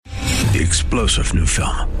The explosive new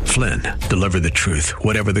film, Flynn, deliver the truth,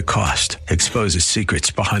 whatever the cost, exposes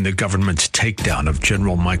secrets behind the government's takedown of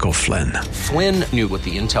General Michael Flynn. Flynn knew what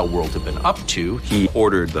the intel world had been up to. He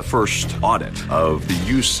ordered the first audit of the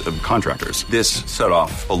use of contractors. This set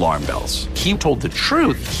off alarm bells. He told the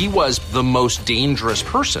truth. He was the most dangerous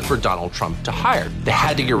person for Donald Trump to hire. They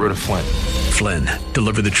had to get rid of Flynn. Flynn,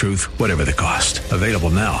 deliver the truth, whatever the cost. Available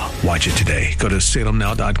now. Watch it today. Go to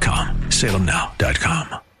salemnow.com.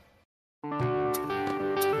 salemnow.com.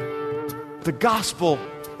 The gospel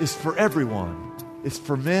is for everyone. It's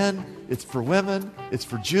for men, it's for women, it's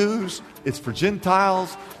for Jews, it's for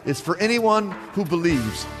Gentiles, it's for anyone who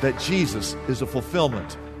believes that Jesus is a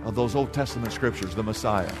fulfillment of those Old Testament scriptures, the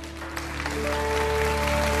Messiah.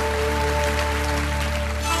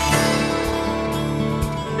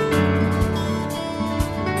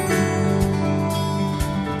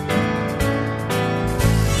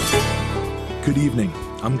 Good evening,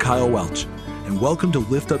 I'm Kyle Welch, and welcome to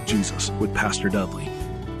Lift Up Jesus with Pastor Dudley.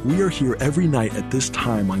 We are here every night at this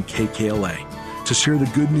time on KKLA to share the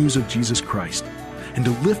good news of Jesus Christ and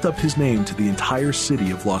to lift up his name to the entire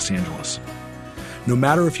city of Los Angeles. No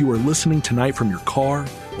matter if you are listening tonight from your car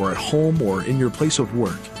or at home or in your place of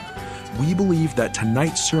work, we believe that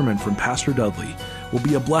tonight's sermon from Pastor Dudley will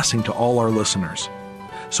be a blessing to all our listeners.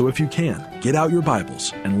 So if you can, get out your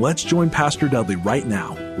Bibles and let's join Pastor Dudley right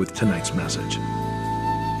now with tonight's message.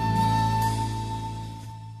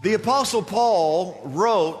 The Apostle Paul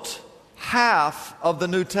wrote half of the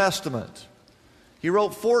New Testament. He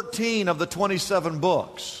wrote 14 of the 27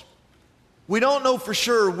 books. We don't know for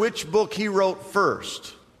sure which book he wrote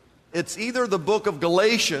first. It's either the book of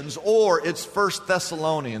Galatians or it's 1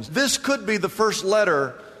 Thessalonians. This could be the first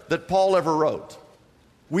letter that Paul ever wrote.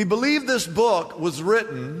 We believe this book was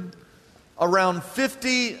written around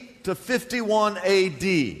 50 to 51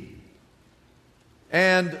 AD.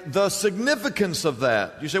 And the significance of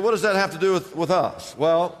that, you say, what does that have to do with us?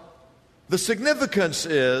 Well, the significance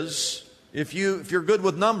is, if you're good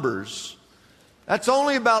with numbers, that's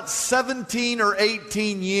only about 17 or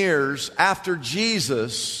 18 years after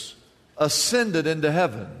Jesus ascended into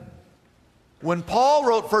heaven. When Paul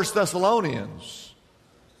wrote 1 Thessalonians,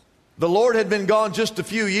 the Lord had been gone just a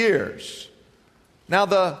few years. Now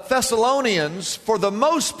the Thessalonians, for the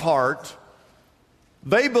most part,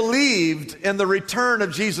 they believed in the return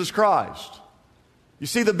of Jesus Christ. You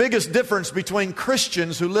see, the biggest difference between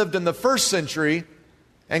Christians who lived in the first century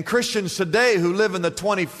and Christians today who live in the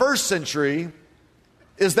 21st century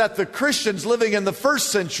is that the Christians living in the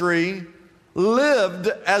first century lived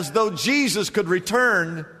as though Jesus could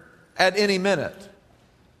return at any minute.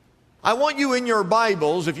 I want you in your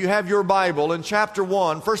Bibles, if you have your Bible, in chapter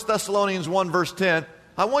 1, 1 Thessalonians 1 verse 10,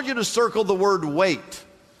 I want you to circle the word wait.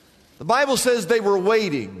 The Bible says they were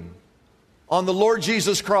waiting on the Lord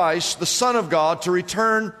Jesus Christ, the Son of God, to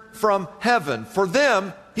return from heaven. For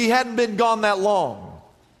them, he hadn't been gone that long.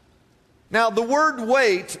 Now, the word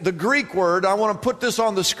wait, the Greek word, I want to put this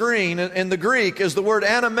on the screen, in the Greek is the word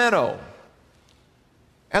anameno.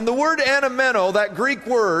 And the word anameno, that Greek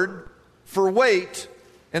word for wait,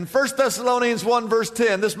 in 1 Thessalonians 1 verse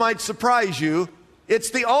 10, this might surprise you, it's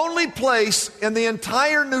the only place in the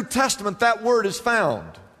entire New Testament that word is found.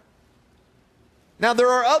 Now, there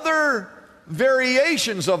are other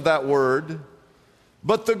variations of that word,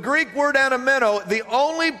 but the Greek word anameno, the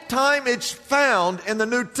only time it's found in the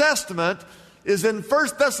New Testament is in 1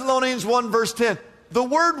 Thessalonians 1 verse 10. The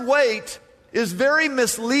word wait is very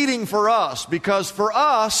misleading for us because for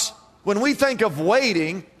us, when we think of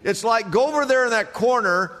waiting, it's like go over there in that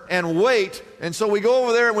corner and wait. And so we go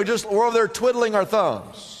over there and we're over there twiddling our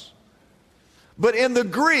thumbs. But in the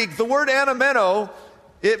Greek, the word anameno,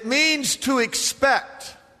 it means to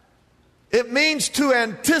expect. It means to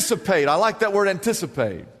anticipate. I like that word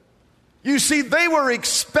anticipate. You see, they were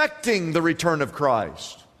expecting the return of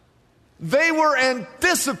Christ. They were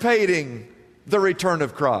anticipating the return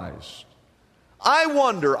of Christ. I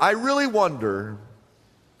really wonder,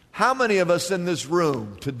 how many of us in this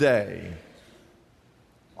room today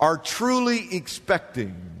are truly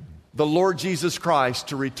expecting the Lord Jesus Christ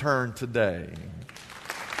to return today?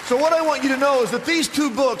 So what I want you to know is that these two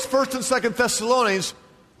books, 1 and 2 Thessalonians,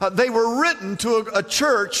 they were written to a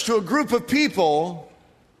church, to a group of people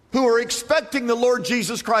who are expecting the Lord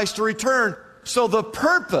Jesus Christ to return. So the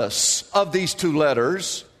purpose of these two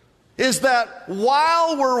letters is that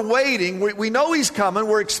while we're waiting, we know he's coming,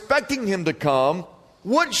 we're expecting him to come.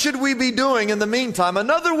 What should we be doing in the meantime? In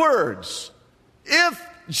other words, if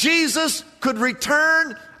Jesus could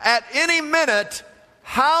return at any minute,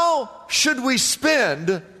 how should we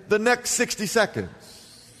spend the next 60 seconds?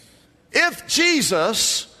 If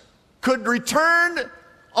Jesus could return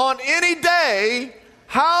on any day,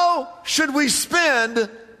 how should we spend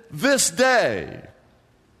this day?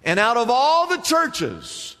 And out of all the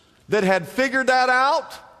churches that had figured that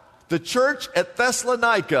out, the church at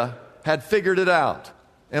Thessalonica had figured it out.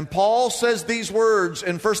 And Paul says these words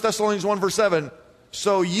in 1 Thessalonians 1 verse 7,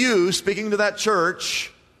 so you, speaking to that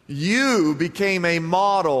church, you became a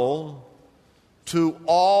model to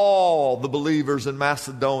all the believers in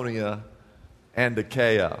Macedonia and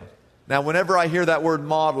Achaia. Now, whenever I hear that word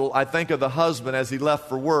model, I think of the husband as he left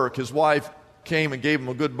for work. His wife came and gave him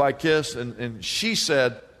a goodbye kiss, and she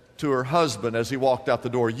said to her husband as he walked out the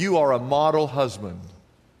door, you are a model husband.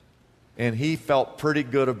 And he felt pretty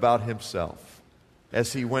good about himself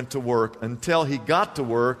as he went to work until he got to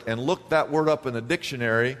work and looked that word up in the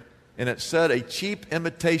dictionary, and it said a cheap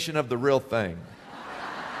imitation of the real thing.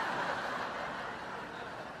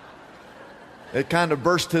 It kind of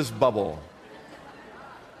burst his bubble.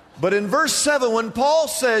 But in verse 7, when Paul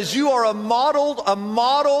says you are a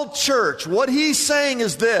model church, what he's saying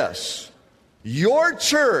is this. Your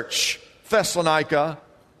church, Thessalonica,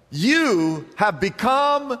 you have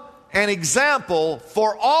become an example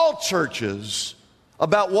for all churches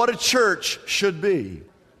about what a church should be.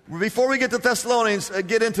 Before we get to Thessalonians,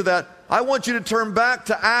 get into that, I want you to turn back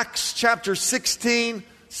to Acts chapter 16,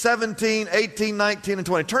 17, 18, 19, and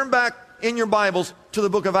 20. Turn back in your Bibles to the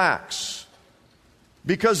book of Acts.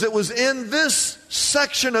 Because it was in this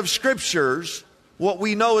section of scriptures, what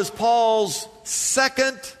we know as Paul's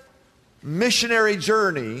second missionary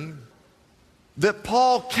journey, that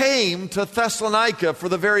Paul came to Thessalonica for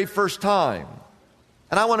the very first time.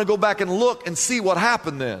 And I want to go back and look and see what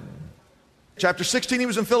happened then. Chapter 16, he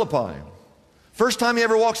was in Philippi. First time he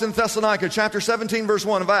ever walks in Thessalonica, chapter 17, verse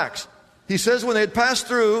 1 of Acts. He says, when they had passed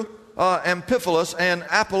through Amphipolis and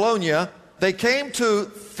Apollonia, they came to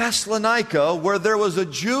Thessalonica, where there was a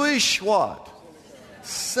Jewish what?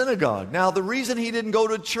 Synagogue. Now, the reason he didn't go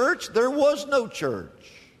to church, there was no church.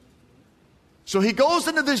 So he goes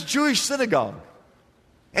into this Jewish synagogue,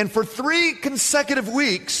 and for 3 consecutive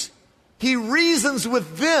weeks, he reasons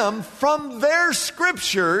with them from their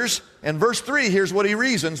scriptures. And verse 3, here's what he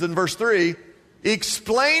reasons in verse 3,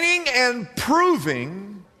 explaining and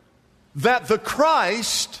proving that the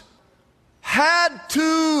Christ had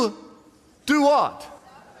to do what?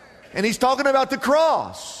 And he's talking about the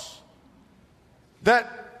cross.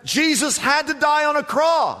 That Jesus had to die on a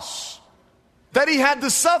cross. That he had to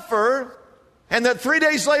suffer. And that 3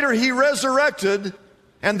 days later he resurrected.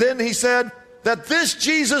 And then he said that this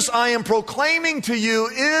Jesus I am proclaiming to you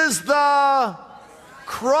is the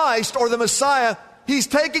Christ or the Messiah. He's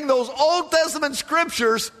taking those Old Testament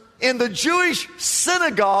scriptures in the Jewish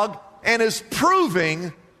synagogue and is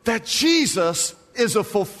proving that Jesus is a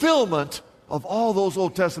fulfillment of all those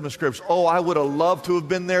Old Testament scriptures. Oh, I would have loved to have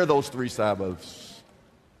been there those 3 Sabbaths.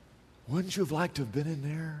 Wouldn't you have liked to have been in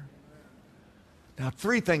there? Now,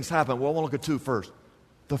 3 things happened. Well, we'll look at 2 first.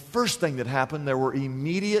 The first thing that happened, there were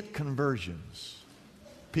immediate conversions.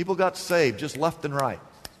 People got saved just left and right.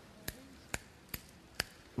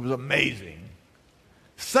 It was amazing.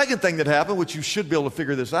 Second thing that happened, which you should be able to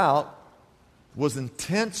figure this out, was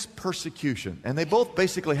intense persecution. And they both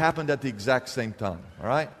basically happened at the exact same time. All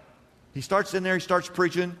right? He starts in there, he starts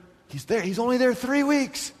preaching. He's there. He's only there 3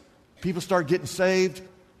 weeks. People start getting saved,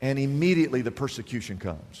 and immediately the persecution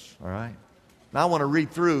comes. All right? Now I want to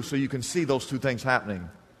read through so you can see those 2 things happening.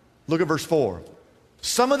 Look at verse 4.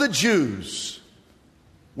 Some of the Jews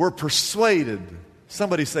were persuaded.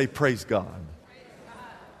 Somebody say, praise God.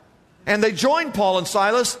 And they joined Paul and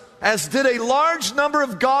Silas, as did a large number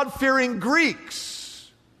of God-fearing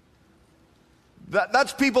Greeks.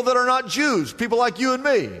 That's people that are not Jews, people like you and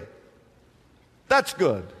me. That's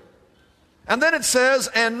good. And then it says,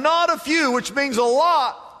 and not a few, which means a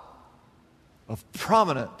lot, of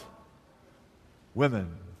prominent women.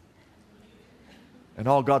 And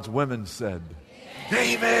all God's women said,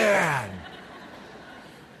 amen.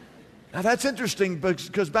 Now that's interesting,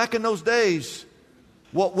 because back in those days,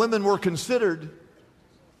 what women were considered,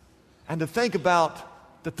 and to think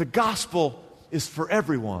about that the gospel is for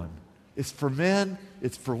everyone. It's for men,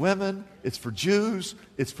 it's for women, it's for Jews,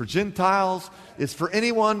 it's for Gentiles, it's for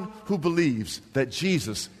anyone who believes that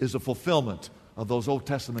Jesus is a fulfillment of those Old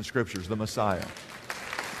Testament scriptures, the Messiah.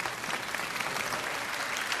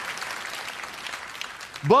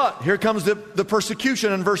 But here comes the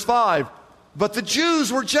persecution in verse 5. But the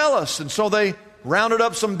Jews were jealous, and so they rounded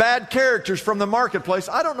up some bad characters from the marketplace.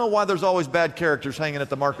 I don't know why there's always bad characters hanging at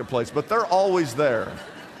the marketplace, but they're always there.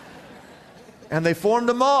 And they formed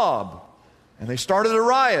a mob, and they started a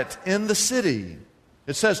riot in the city.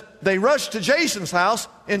 It says, they rushed to Jason's house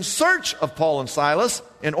in search of Paul and Silas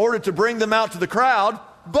in order to bring them out to the crowd.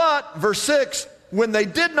 But, verse 6, when they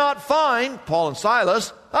did not find Paul and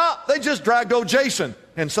Silas, they just dragged old Jason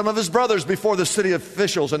and some of his brothers before the city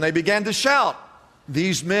officials, and they began to shout,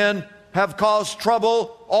 "These men have caused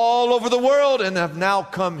trouble all over the world and have now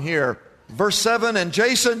come here." Verse 7, and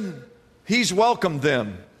Jason, he's welcomed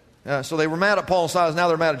them. So they were mad at Paul and Silas, now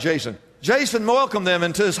they're mad at Jason. Jason welcomed them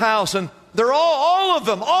into his house, and they're all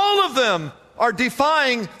of them are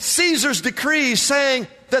defying Caesar's decree, saying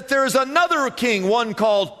that there's another king, one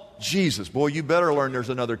called Jesus. Boy, you better learn there's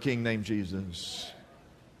another king named Jesus.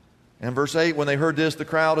 And verse 8, when they heard this, the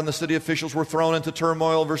crowd and the city officials were thrown into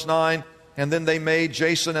turmoil. Verse 9, and then they made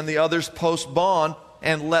Jason and the others post bond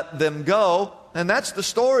and let them go. And that's the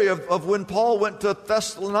story of when Paul went to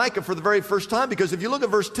Thessalonica for the very first time. Because if you look at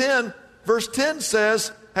verse 10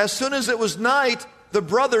 says, as soon as it was night, the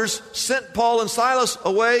brothers sent Paul and Silas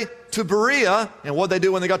away to Berea. And what did they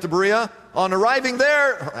do when they got to Berea? On arriving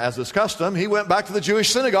there, as is custom, he went back to the Jewish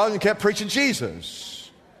synagogue and kept preaching Jesus.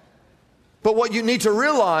 But what you need to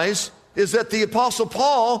realize is that the Apostle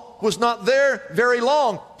Paul was not there very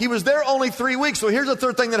long. He was there only 3 weeks. So here's the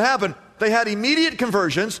third thing that happened. They had immediate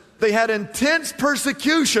conversions. They had intense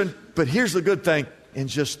persecution. But here's the good thing. In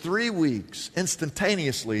just 3 weeks,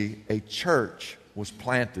 instantaneously, a church was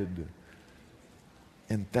planted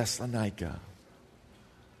in Thessalonica.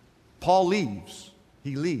 Paul leaves.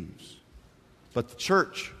 He leaves. But the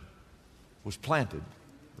church was planted,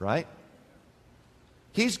 right?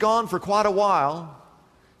 He's gone for quite a while.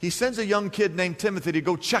 He sends a young kid named Timothy to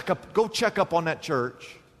go check up on that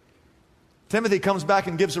church. Timothy comes back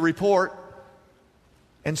and gives a report.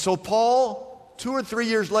 And so Paul, 2 or 3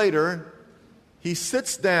 years later, he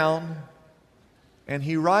sits down and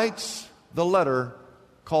he writes the letter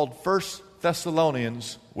called 1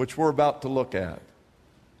 Thessalonians, which we're about to look at.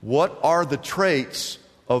 What are the traits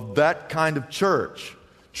of that kind of church?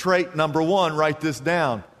 Trait number 1, write this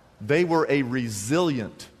down. They were a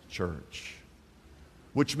resilient church,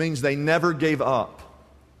 which means they never gave up.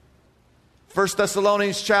 1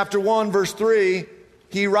 Thessalonians chapter 1, verse 3,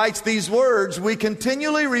 he writes these words, "We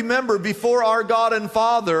continually remember before our God and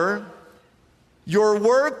Father your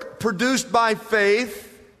work produced by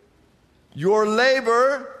faith, your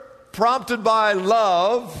labor prompted by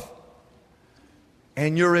love,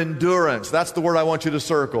 and your endurance." That's the word I want you to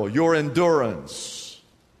circle. Your endurance,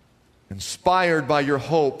 inspired by your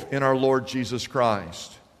hope in our Lord Jesus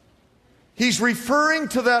Christ. He's referring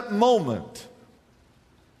to that moment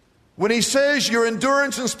when he says your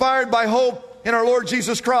endurance inspired by hope in our Lord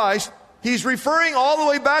Jesus Christ. He's referring all the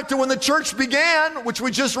way back to when the church began, which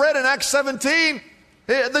we just read in Acts 17.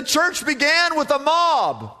 The church began with a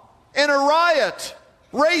mob and a riot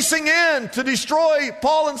racing in to destroy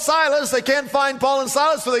Paul and Silas. They can't find Paul and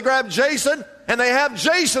Silas, so they grab Jason, and they have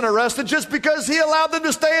Jason arrested just because he allowed them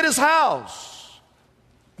to stay at his house.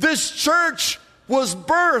 This church was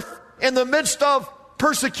birthed in the midst of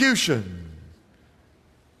persecution.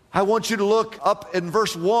 I want you to look up in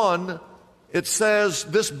verse 1. It says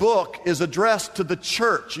this book is addressed to the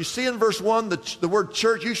church. You see in verse 1 the word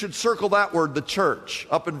church. You should circle that word, the church,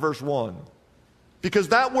 up in verse 1. Because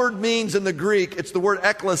that word means in the Greek, it's the word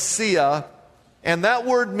ekklesia. And that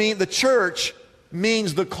word the church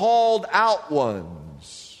means the called out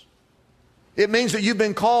ones. It means that you've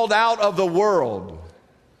been called out of the world.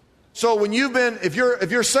 So when if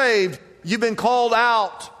you're saved, you've been called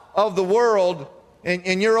out of the world,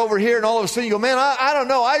 and you're over here, and all of a sudden you go, man, I don't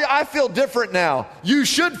know, I feel different now. You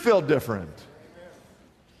should feel different.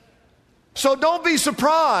 So don't be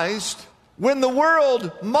surprised when the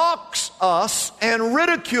world mocks us and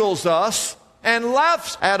ridicules us and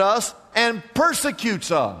laughs at us and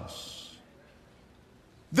persecutes us.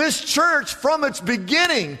 This church, from its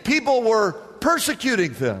beginning, people were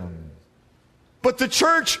persecuting them. But the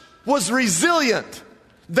church was resilient.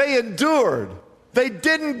 They endured. They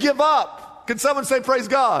didn't give up. Can someone say praise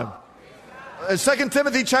God? 2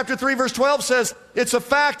 Timothy chapter 3 verse 12 says, it's a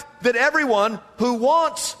fact that everyone who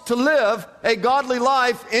wants to live a godly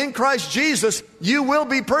life in Christ Jesus, you will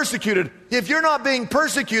be persecuted. If you're not being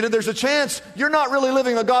persecuted, there's a chance you're not really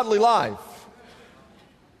living a godly life.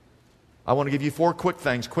 I want to give you 4 quick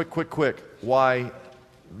things, quick, why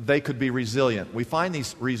they could be resilient. We find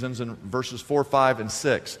these reasons in verses 4, 5, and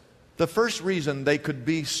 6. The first reason they could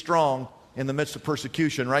be strong in the midst of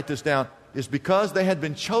persecution, write this down, is because they had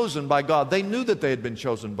been chosen by God. They knew that they had been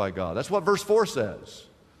chosen by God. That's what verse 4 says.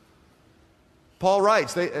 Paul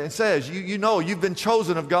writes, it says, you know you've been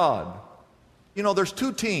chosen of God. You know, there's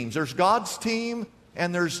 2 teams. There's God's team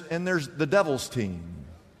and there's the devil's team.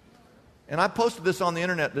 And I posted this on the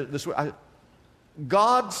internet this week.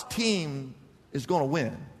 God's team is going to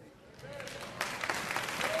win.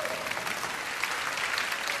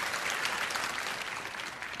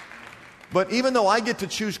 But even though I get to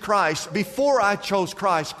choose Christ, before I chose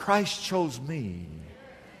Christ, Christ chose me.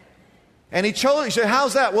 And He said,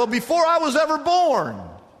 how's that? Well, before I was ever born,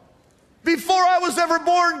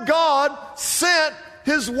 God sent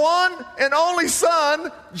His one and only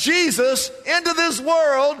Son, Jesus, into this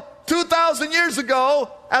world 2,000 years ago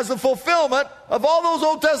as a fulfillment of all those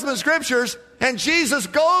Old Testament scriptures. And Jesus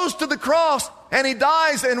goes to the cross and He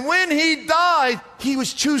dies. And when He died, He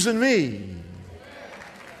was choosing me.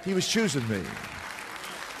 He was choosing me.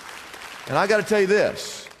 And I got to tell you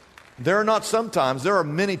this. There are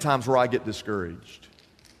many times where I get discouraged.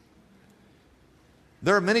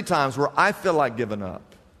 There are many times where I feel like giving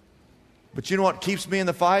up. But you know what keeps me in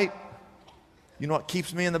the fight? You know what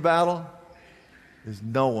keeps me in the battle? Is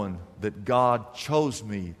knowing that God chose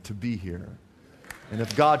me to be here. And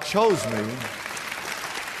if God chose me,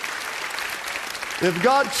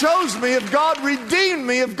 if God redeemed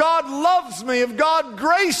me, if God loves me, if God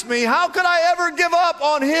graced me, how could I ever give up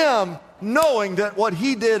on Him, knowing that what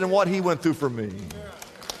He did and what He went through for me?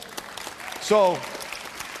 So,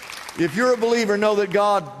 if you're a believer, know that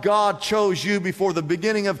God chose you before the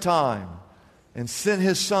beginning of time and sent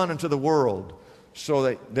His Son into the world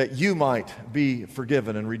so that you might be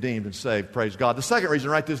forgiven and redeemed and saved. Praise God. The second reason,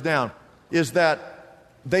 write this down, is that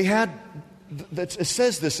they had, it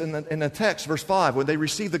says this in the text, verse 5, when they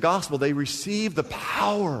received the gospel, they received the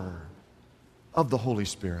power of the Holy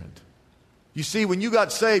Spirit. You see, when you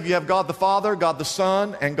got saved, you have God the Father, God the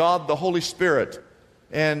Son, and God the Holy Spirit.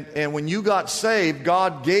 And when you got saved,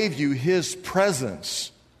 God gave you His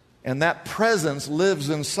presence. And that presence lives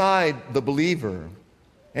inside the believer.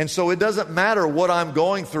 And so it doesn't matter what I'm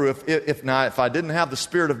going through. If I didn't have the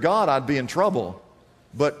Spirit of God, I'd be in trouble.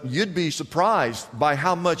 But you'd be surprised by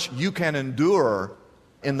how much you can endure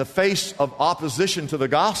in the face of opposition to the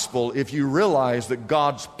gospel if you realize that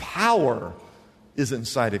God's power is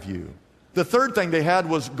inside of you. The third thing they had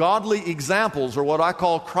was godly examples, or what I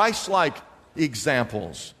call Christ-like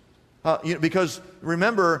examples. Because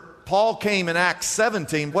remember, Paul came in Acts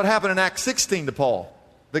 17. What happened in Acts 16 to Paul?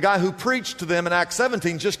 The guy who preached to them in Acts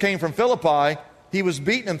 17 just came from Philippi. He was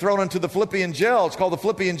beaten and thrown into the Philippian jail. It's called the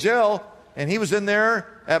Philippian jail. And he was in there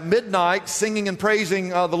at midnight singing and praising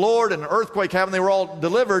the Lord, and an earthquake happened. They were all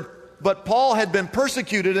delivered. But Paul had been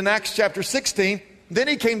persecuted in Acts chapter 16. Then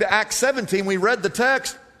he came to Acts 17. We read the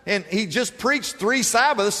text, and he just preached 3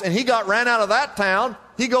 Sabbaths, and he got ran out of that town.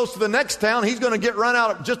 He goes to the next town. He's going to get run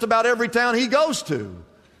out of just about every town he goes to.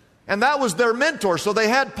 And that was their mentor. So they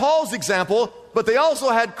had Paul's example, but they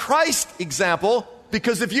also had Christ's example.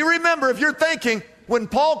 Because if you remember, if you're thinking, when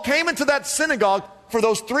Paul came into that synagogue for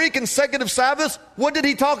those 3 consecutive Sabbaths, what did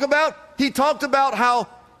he talk about? He talked about how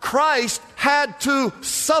Christ had to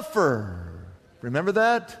suffer. Remember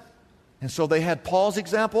that? And so they had Paul's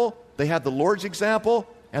example, they had the Lord's example,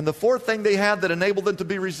 and the fourth thing they had that enabled them to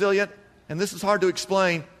be resilient, and this is hard to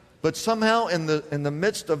explain, but somehow in the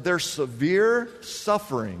midst of their severe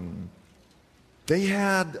suffering, they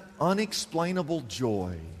had unexplainable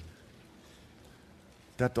joy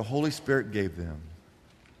that the Holy Spirit gave them.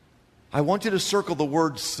 I want you to circle the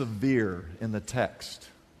word severe in the text.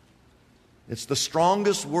 It's the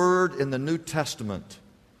strongest word in the New Testament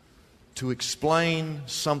to explain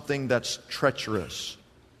something that's treacherous.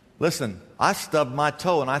 Listen, I stubbed my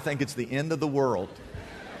toe and I think it's the end of the world.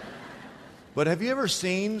 But have you ever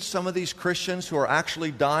seen some of these Christians who are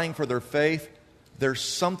actually dying for their faith? There's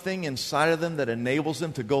something inside of them that enables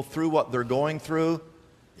them to go through what they're going through.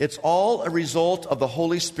 It's all a result of the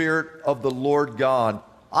Holy Spirit of the Lord God.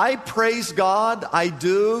 I praise God, I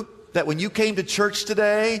do, that when you came to church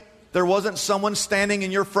today, there wasn't someone standing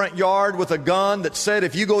in your front yard with a gun that said,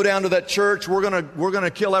 if you go down to that church, we're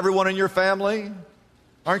gonna kill everyone in your family.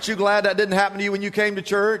 Aren't you glad that didn't happen to you when you came to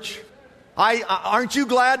church? Aren't you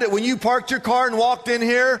glad that when you parked your car and walked in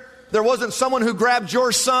here, there wasn't someone who grabbed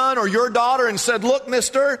your son or your daughter and said, look,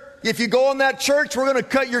 mister, if you go in that church, we're going to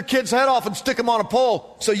cut your kid's head off and stick him on a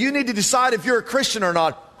pole. So you need to decide if you're a Christian or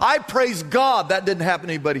not. I praise God that didn't happen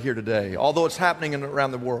to anybody here today, although it's happening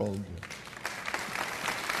around the world.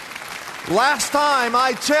 Last time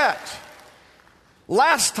I checked,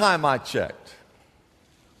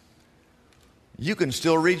 you can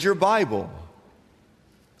still read your Bible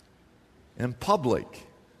in public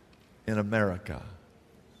in America.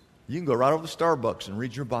 You can go right over to Starbucks and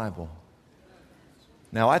read your Bible.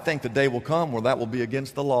 Now, I think the day will come where that will be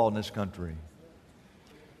against the law in this country.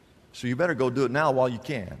 So you better go do it now while you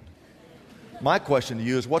can. My question to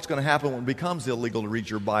you is, what's going to happen when it becomes illegal to read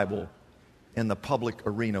your Bible in the public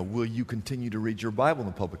arena? Will you continue to read your Bible in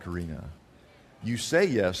the public arena? You say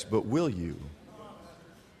yes, but will you?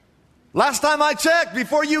 Last time I checked,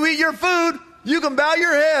 before you eat your food, you can bow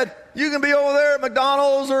your head You can be over there at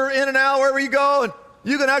McDonald's or In-N-Out, wherever you go, and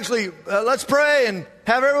you can actually, let's pray and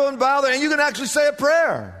have everyone bow there, and you can actually say a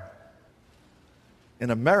prayer. In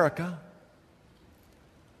America,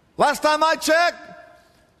 last time I checked,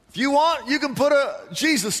 if you want, you can put a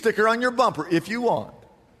Jesus sticker on your bumper if you want.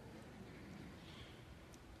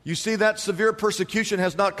 You see, that severe persecution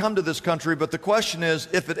has not come to this country, but the question is,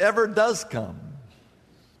 if it ever does come,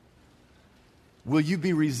 will you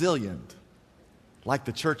be resilient like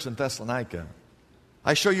the church in Thessalonica?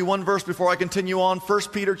 I show you one verse before I continue on. 1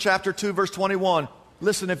 Peter chapter 2, verse 21.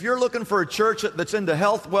 Listen, if you're looking for a church that's into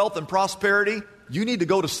health, wealth, and prosperity, you need to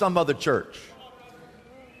go to some other church.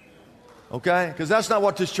 Okay? Because that's not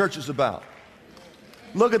what this church is about.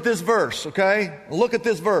 Look at this verse, okay? Look at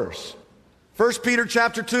this verse. 1 Peter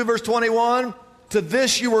chapter 2, verse 21. To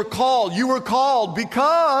this you were called. You were called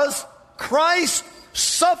because Christ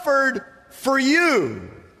suffered for you,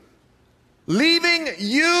 leaving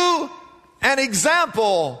you an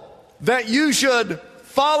example that you should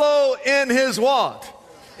follow in His what?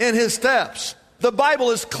 In His steps. The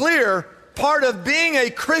Bible is clear. Part of being a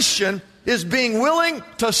Christian is being willing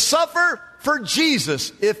to suffer for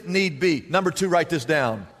Jesus if need be. Number 2, write this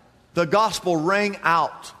down. The gospel rang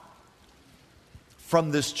out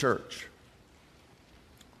from this church.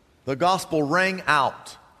 The gospel rang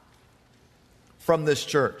out from this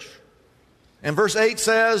church. And verse 8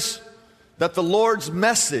 says that the Lord's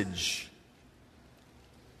message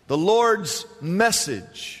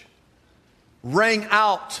rang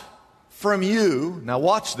out from you. Now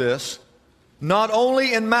watch this. Not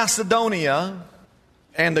only in Macedonia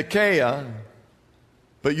and Achaia,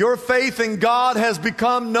 but your faith in God has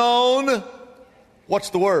become known.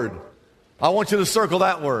 What's the word? I want you to circle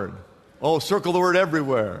that word. Oh, circle the word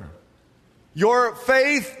everywhere. Your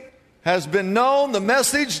faith has been known, the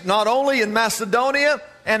message, not only in Macedonia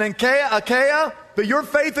and in Achaia, but your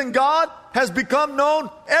faith in God has become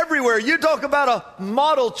known everywhere. You talk about a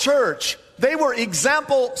model church. They were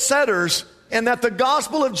example setters, and that the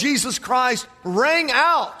gospel of Jesus Christ rang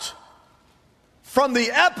out from the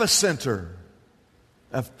epicenter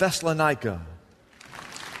of Thessalonica.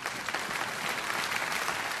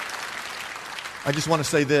 I just want to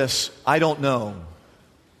say this. I don't know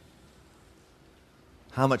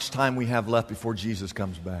how much time we have left before Jesus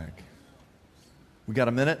comes back. We got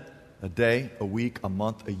a minute, a day, a week, a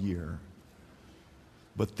month, a year.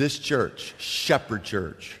 But this church, Shepherd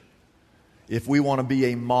Church, if we want to be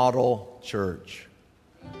a model church,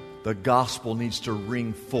 the gospel needs to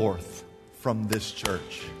ring forth from this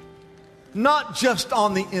church. Not just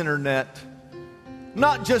on the internet,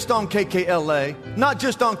 not just on KKLA, not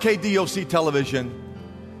just on KDOC television,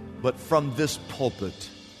 but from this pulpit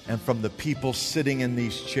and from the people sitting in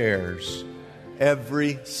these chairs.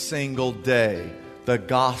 Every single day, the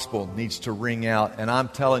gospel needs to ring out. And I'm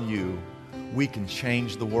telling you, we can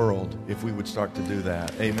change the world if we would start to do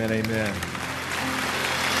that. Amen, amen.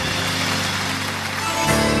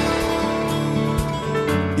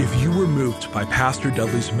 If you were moved by Pastor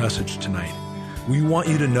Dudley's message tonight, we want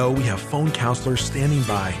you to know we have phone counselors standing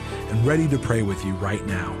by and ready to pray with you right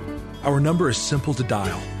now. Our number is simple to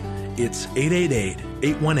dial. It's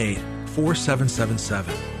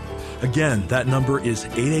 888-818-4777. Again, that number is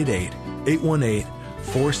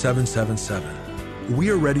 888-818-4777. We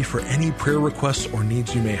are ready for any prayer requests or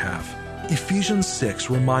needs you may have. Ephesians 6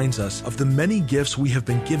 reminds us of the many gifts we have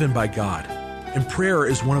been given by God. And prayer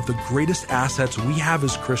is one of the greatest assets we have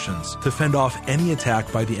as Christians to fend off any attack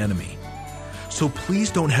by the enemy. So please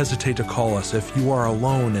don't hesitate to call us if you are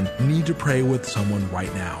alone and need to pray with someone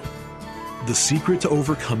right now. The secret to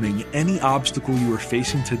overcoming any obstacle you are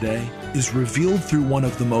facing today is revealed through one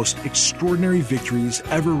of the most extraordinary victories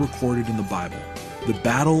ever recorded in the Bible, the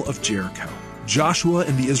Battle of Jericho. Joshua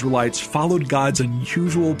and the Israelites followed God's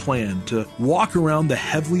unusual plan to walk around the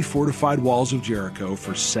heavily fortified walls of Jericho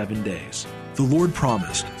for 7 days. The Lord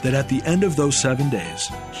promised that at the end of those 7 days,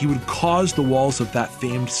 He would cause the walls of that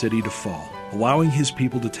famed city to fall, allowing His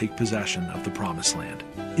people to take possession of the Promised Land.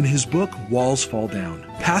 In his book, Walls Fall Down,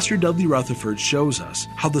 Pastor Dudley Rutherford shows us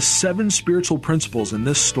how the 7 spiritual principles in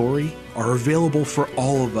this story are available for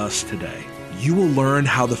all of us today. You will learn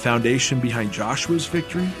how the foundation behind Joshua's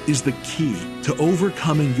victory is the key to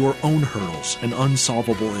overcoming your own hurdles and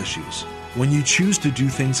unsolvable issues. When you choose to do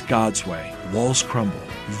things God's way, walls crumble,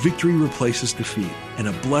 victory replaces defeat, and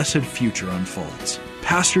a blessed future unfolds.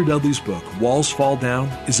 Pastor Dudley's book, Walls Fall Down,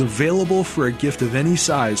 is available for a gift of any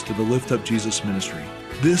size to the Lift Up Jesus ministry.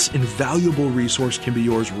 This invaluable resource can be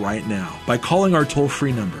yours right now by calling our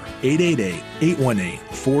toll-free number,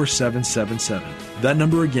 888-818-4777. That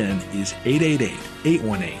number again is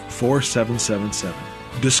 888-818-4777.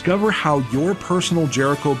 Discover how your personal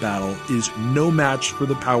Jericho battle is no match for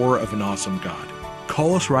the power of an awesome God.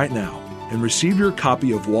 Call us right now and receive your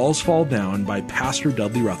copy of Walls Fall Down by Pastor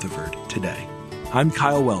Dudley Rutherford today. I'm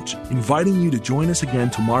Kyle Welch, inviting you to join us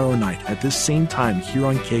again tomorrow night at this same time here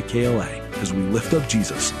on KKLA as we lift up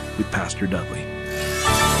Jesus with Pastor Dudley.